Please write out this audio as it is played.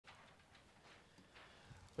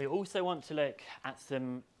We also want to look at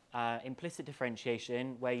some implicit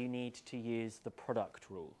differentiation where you need to use the product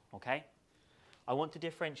rule, okay? I want to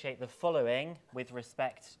differentiate the following with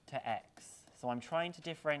respect to x. So I'm trying to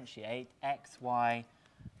differentiate x, y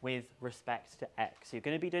with respect to x. So you're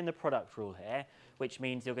going to be doing the product rule here, which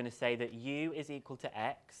means you're going to say that u is equal to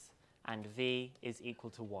x and v is equal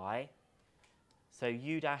to y. So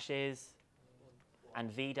u dash is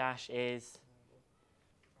and v dash is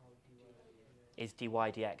dy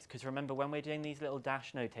dx. Because remember, when we're doing these little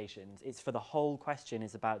dash notations, it's for the whole question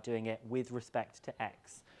is about doing it with respect to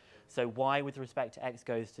x. So y with respect to x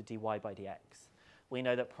goes to dy by dx. We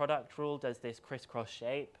know that product rule does this crisscross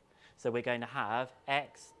shape. So we're going to have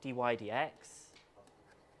x dy dx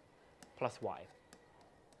plus y.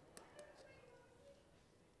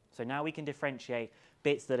 So now we can differentiate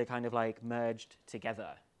bits that are kind of like merged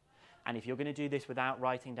together. And if you're going to do this without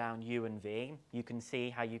writing down u and v, you can see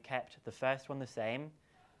how you kept the first one the same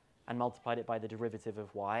and multiplied it by the derivative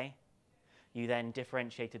of y. You then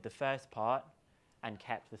differentiated the first part and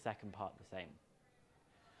kept the second part the same.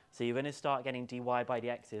 So you're going to start getting dy by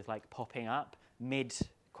dx's like popping up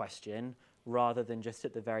mid-question rather than just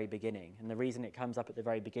at the very beginning. And the reason it comes up at the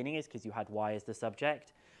very beginning is because you had y as the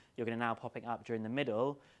subject. You're going to now popping up during the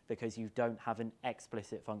middle because you don't have an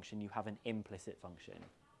explicit function, you have an implicit function.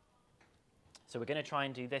 So we're going to try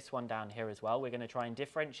and do this one down here as well. We're going to try and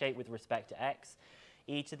differentiate with respect to x,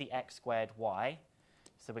 e to the x squared y.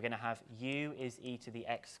 So we're going to have u is e to the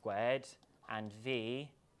x squared and v,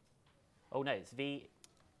 oh no, it's v.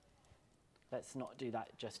 Let's not do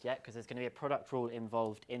that just yet because there's going to be a product rule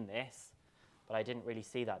involved in this, but I didn't really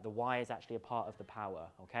see that. The y is actually a part of the power,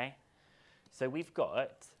 okay? So we've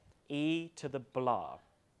got e to the blah.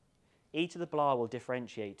 E to the blah will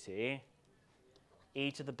differentiate to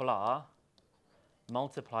e to the blah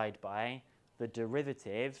multiplied by the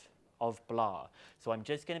derivative of blah. So I'm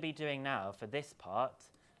just going to be doing now, for this part,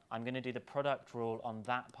 I'm going to do the product rule on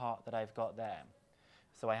that part that I've got there.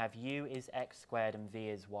 So I have u is x squared and v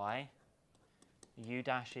is y. U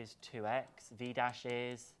dash is 2x, v dash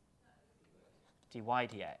is dy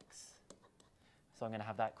dx. So I'm going to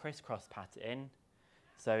have that crisscross pattern.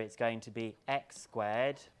 So it's going to be x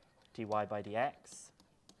squared dy by dx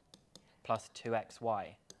plus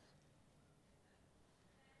 2xy.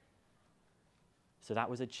 So that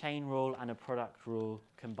was a chain rule and a product rule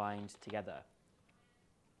combined together.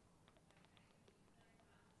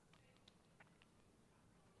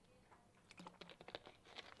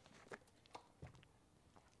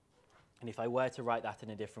 And if I were to write that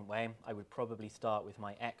in a different way, I would probably start with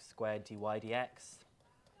my x squared dy dx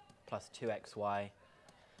plus 2xy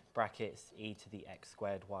brackets e to the x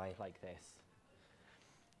squared y like this.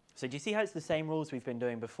 So do you see how it's the same rules we've been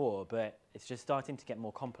doing before, but it's just starting to get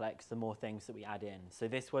more complex the more things that we add in. So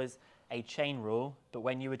this was a chain rule, but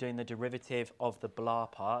when you were doing the derivative of the blah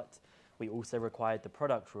part, we also required the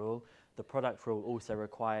product rule. The product rule also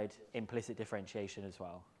required implicit differentiation as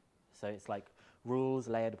well. So it's like rules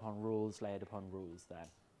layered upon rules layered upon rules there.